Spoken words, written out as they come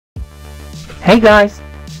Hey guys,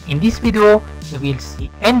 in this video we will see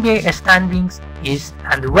NBA standings East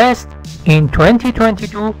and West in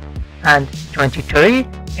 2022 and 23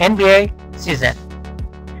 NBA season.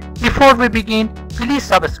 Before we begin, please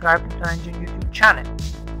subscribe to the Engine YouTube channel.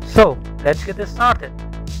 So let's get started.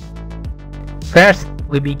 First,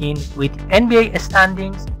 we begin with NBA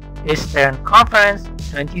standings Eastern Conference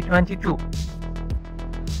 2022.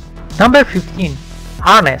 Number 15,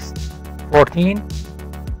 Hornets. 14,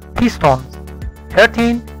 Pistons.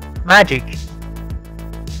 13, Magic.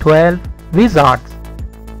 12, Wizards.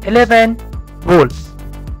 11, Wolves.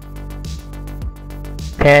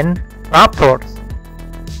 10, Raptors.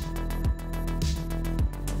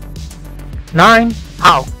 9,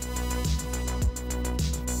 Hawks.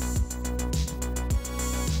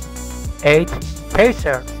 8,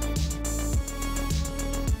 Pacers.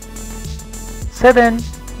 7,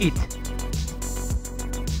 Heat.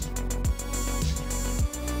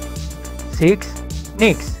 6,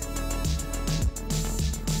 Knicks.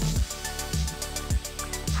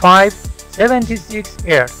 5,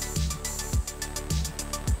 76ers.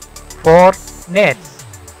 4, Nets.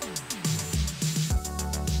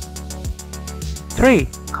 3,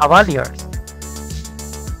 Cavaliers.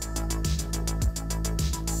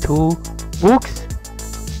 2, Bucks.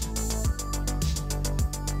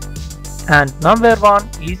 And number 1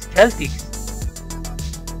 is Celtics.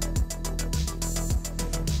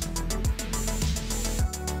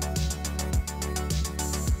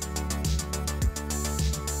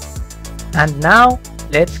 And now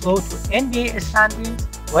let's go to NBA standings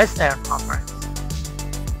Western Conference.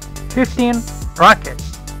 15,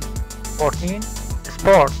 Rockets. 14,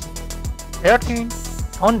 Spurs. 13,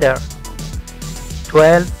 Thunder.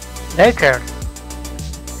 12, Lakers.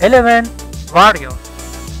 11, Warriors.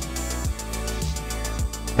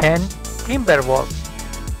 10, Timberwolves.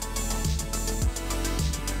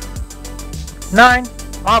 9,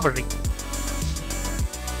 Mavericks.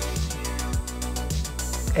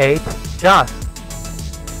 8, Jazz.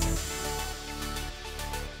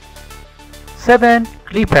 7,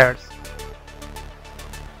 Clippers.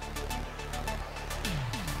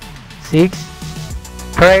 6,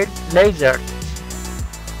 Trailblazers.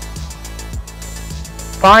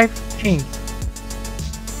 5, Kings.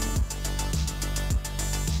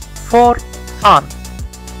 4, Suns.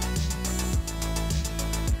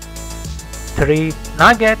 3,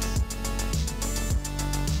 Nuggets.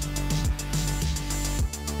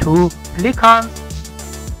 2, Pelicans.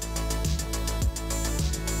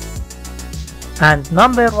 And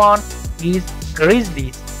number 1 is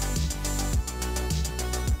Grizzlies.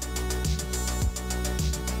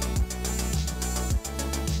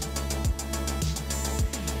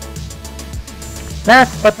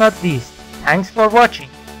 Last but not least, thanks for watching.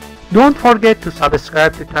 Don't forget to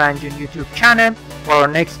subscribe to TryEngine YouTube channel for our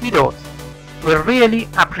next videos. We really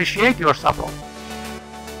appreciate your support.